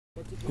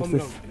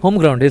Home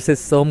ground. This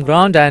is home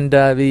ground, and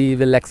we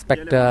will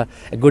expect a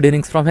good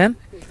innings from him.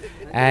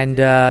 And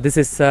this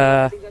is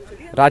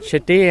Raj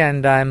Shetty,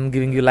 and I'm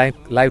giving you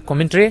live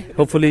commentary.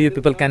 Hopefully, you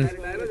people can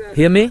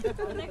hear me.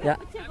 Yeah,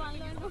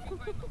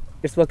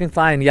 it's working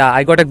fine. Yeah,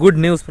 I got a good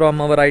news from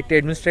our IT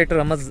administrator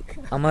Amar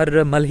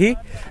Malhi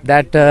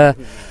that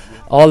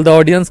all the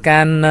audience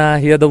can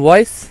hear the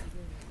voice.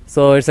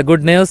 So it's a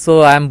good news.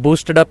 So I'm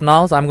boosted up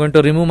now. So I'm going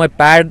to remove my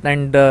pad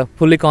and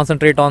fully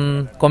concentrate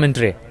on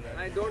commentary.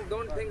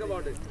 Don't think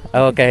about it.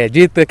 Okay,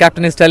 Jeet, the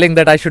captain is telling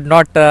that I should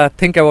not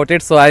think about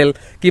it. So I'll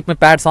keep my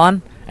pads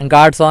on and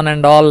guards on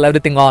and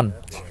everything on.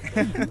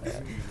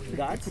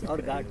 Guards or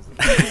guards?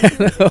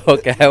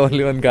 Okay, I have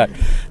only one guard.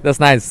 That's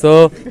nice.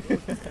 So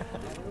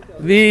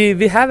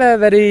we have a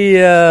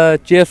very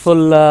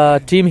cheerful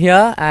team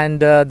here, and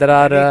there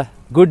are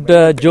good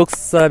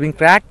jokes being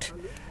cracked.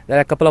 There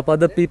are a couple of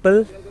other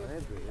people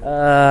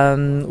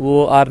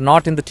who are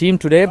not in the team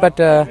today, but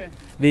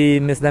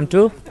we miss them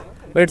too.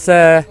 But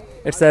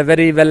it's a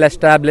very well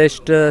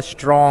established,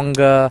 strong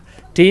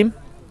team.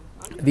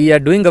 We are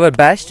doing our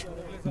best,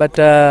 but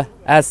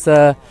as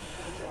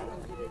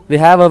we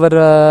have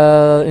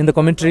our in the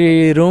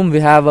commentary room, we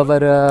have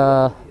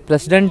our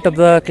president of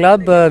the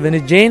club,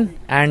 Vinit Jain,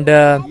 and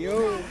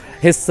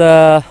his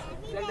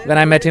when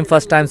I met him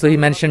first time, so he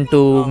mentioned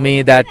to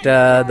me that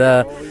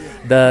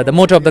the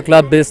motto of the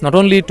club is not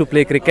only to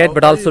play cricket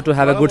but also to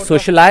have a good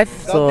social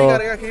life. So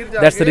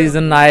that's the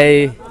reason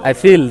I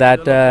feel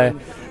that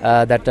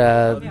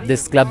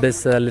this club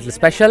is a little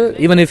special.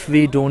 Even if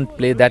we don't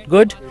play that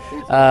good,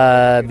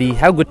 we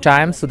have good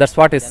times. So that's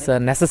what is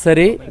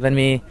necessary when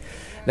we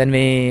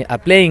are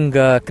playing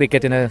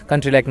cricket in a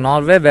country like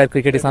Norway, where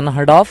cricket is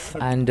unheard of,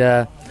 and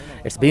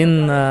it's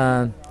been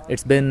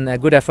a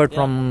good effort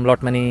from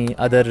many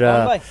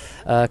other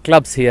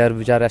clubs here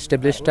which are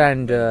established,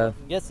 and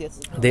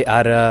they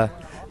are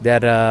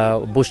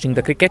boosting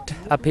the cricket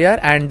up here.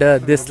 And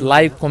this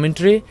live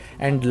commentary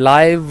and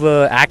live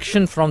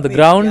action from the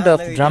ground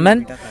of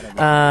Drummond,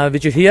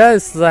 which you hear,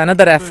 is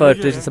another effort.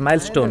 It is a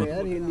milestone.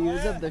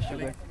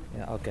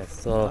 Yeah, okay,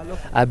 so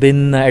I've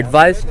been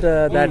advised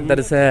that there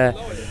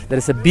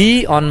is a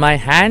bee on my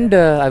hand.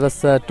 I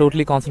was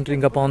totally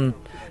concentrating upon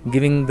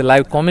giving the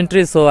live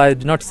commentary, so I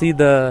did not see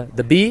the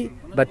bee.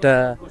 But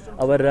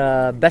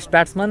our best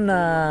batsman,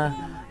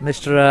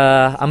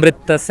 Mr.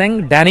 Amrit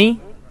Singh, Danny,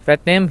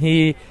 fat name,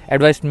 he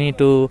advised me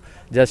to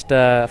just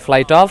fly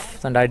it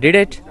off, and I did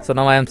it. So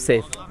now I am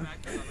safe.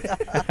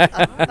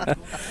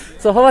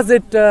 So how was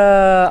it,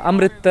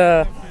 Amrit?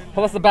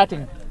 How was the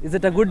batting? Is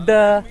it a good?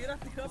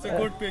 It's a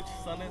good pitch.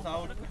 Sun is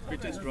out.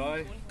 Pitch is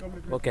dry.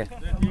 Okay.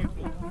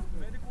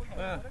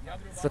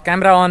 So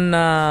camera on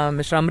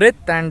Mr. Amrit,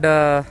 and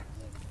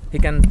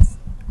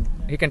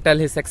he can tell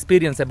his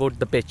experience about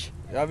the pitch.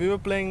 Yeah, we were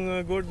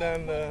playing good,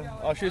 and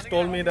Ashish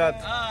told me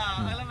that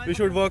we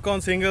should work on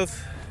singles,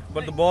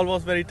 but the ball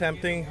was very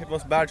tempting. It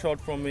was bad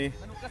shot from me.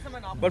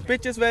 But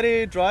pitch is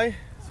very dry,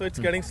 so it's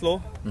getting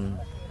slow.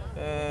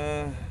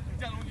 So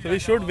we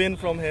should win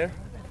from here.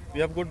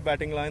 We have good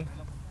batting line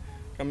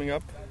coming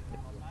up.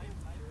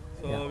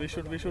 So yeah, we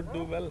should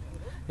do well.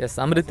 Yes,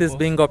 Amrit is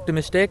being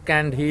optimistic,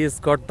 and he's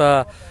got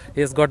the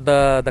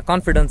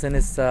confidence in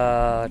his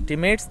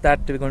teammates that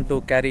we're going to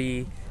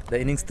carry the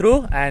innings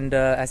through. And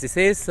as he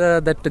says,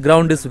 that the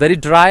ground is very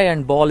dry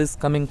and ball is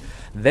coming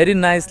very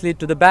nicely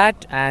to the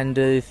bat, and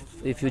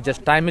if you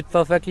just time it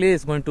perfectly,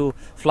 it's going to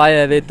fly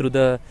away through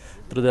the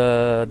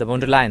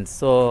boundary lines.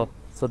 So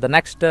the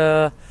next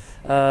the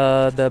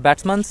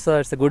batsmen, it's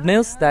a good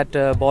news that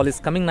ball is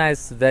coming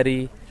nice,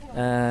 ball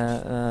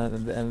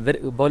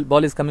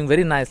is coming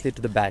very nicely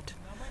to the bat.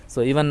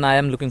 So even I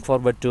am looking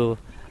forward to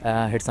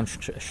hit some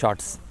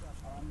shots.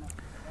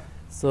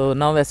 So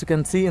now, as you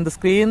can see in the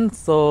screen,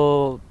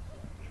 so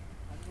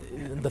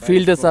the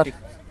fielders are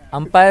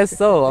umpires.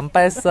 So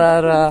umpires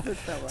are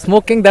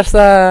smoking. That's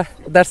a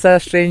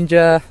strange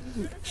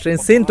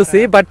scene to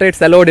see, but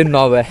it's allowed in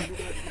Norway.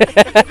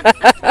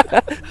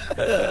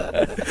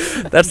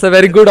 That's a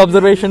very good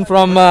observation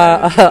from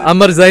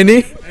Amar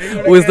Zaini,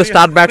 who is the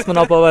star batsman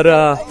of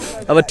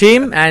our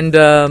team, and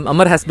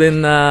Amar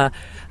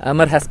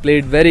has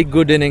played very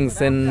good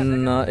innings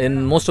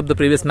in most of the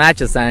previous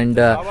matches, and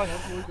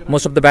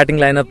most of the batting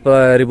lineup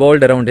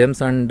revolved around him.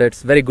 So, and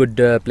it's very good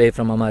play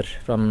from Amar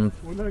from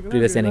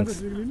previous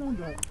innings.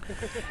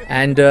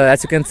 And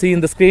as you can see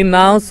in the screen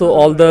now, so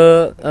all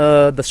the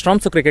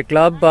Strømsø Cricket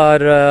Club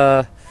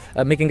are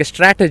making a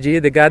strategy.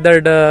 They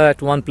gathered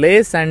at one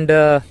place, and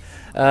the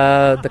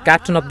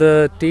captain of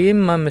the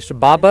team, Mr.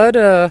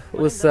 Babar,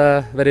 who is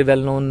a very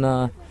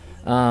well-known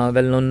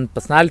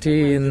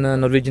personality in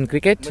Norwegian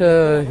cricket,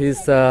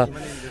 he's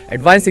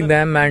advising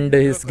them, and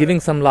he's giving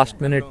some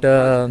last-minute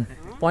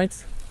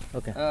points.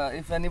 Okay.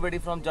 If anybody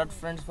from Judge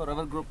Friends for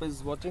our group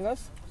is watching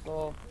us,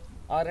 so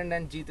Arand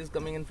and Jeet is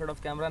coming in front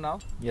of camera now.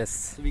 Yes.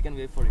 So we can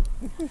wait for you.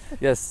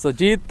 Yes. So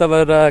Jeet,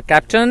 our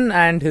captain,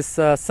 and his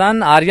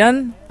son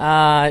Aryan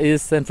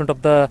is in front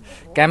of the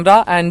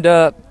camera, and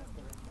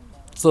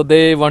so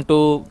they want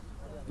to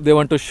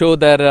show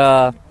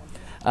their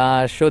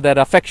show their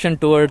affection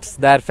towards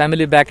their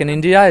family back in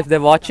India if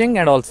they're watching,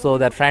 and also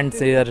their friends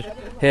here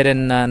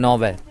in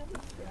Norway.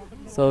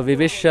 So we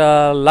wish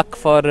luck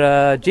for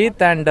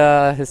Jeet and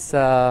his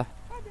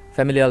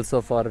family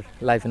also for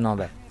life in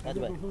Norway.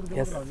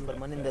 Yes. For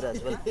Maninder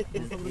as well.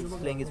 He's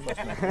playing his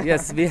first match.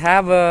 Yes, we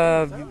have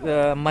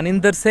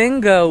Maninder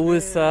Singh who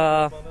is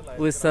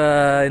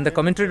in the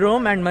commentary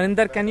room. And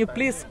Maninder, can you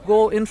please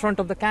go in front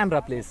of the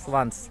camera, please,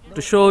 once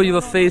to show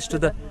your face to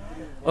the.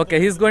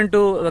 Okay, he's going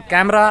to the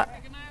camera.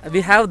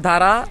 We have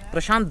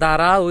Prashant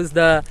Dara, who is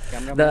the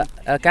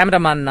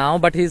cameraman now,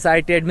 but he's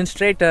IT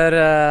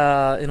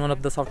administrator in one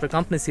of the software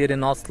companies here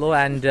in Oslo,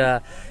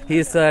 and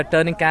he's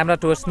turning camera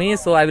towards me,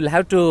 so I will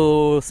have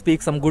to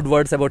speak some good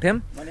words about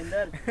him.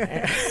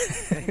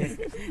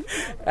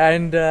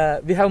 And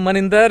we have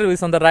Maninder, who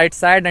is on the right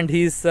side, and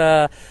he's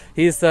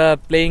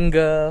playing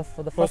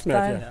for the first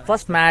time,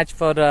 first match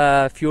for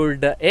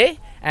Fjord A.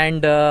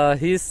 And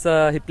he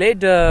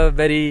played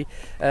very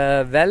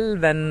well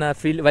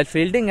while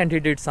fielding, and he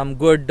did some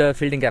good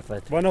fielding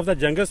effort. One of the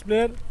youngest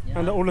player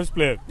and the oldest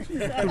player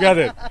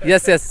together.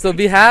 Yes. So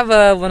we have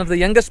one of the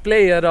youngest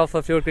player of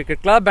Fjord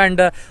Cricket Club, and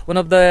one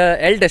of the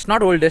eldest,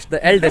 not oldest,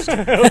 the eldest,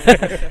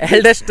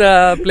 eldest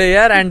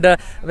player. And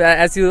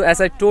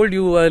as I told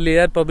you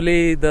earlier,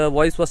 probably the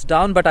voice was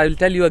down, but I will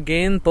tell you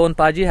again. Pawan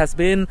Paji has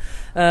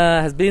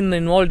been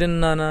involved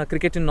in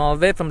cricket in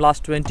Norway from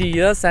last 20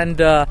 years,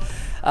 and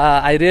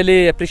I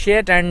really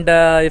appreciate, and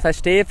if I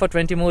stay for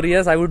 20 more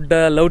years, I would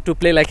love to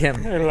play like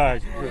him.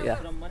 Yeah.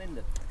 From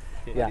Maninder.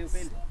 Yeah.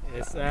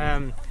 Yes.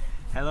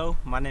 Hello,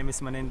 my name is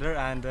Maninder,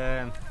 and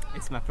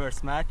it's my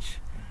first match.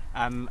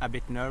 I'm a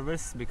bit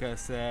nervous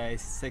because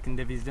it's second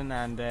division,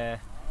 and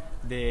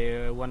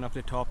they're one of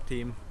the top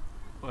team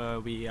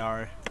we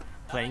are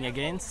playing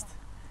against.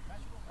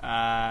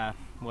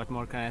 What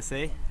more can I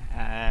say?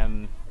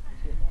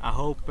 I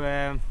hope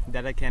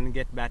that I can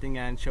get batting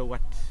and show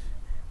what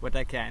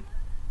I can,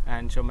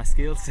 and show my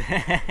skills.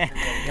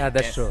 Yeah,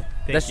 that's Yes. true.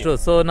 Thank That's you. true.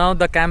 So now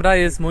the camera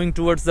is moving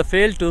towards the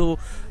field to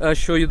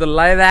show you the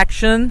live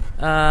action.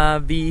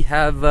 We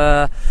have,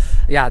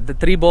 the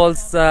 3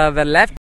 balls were left.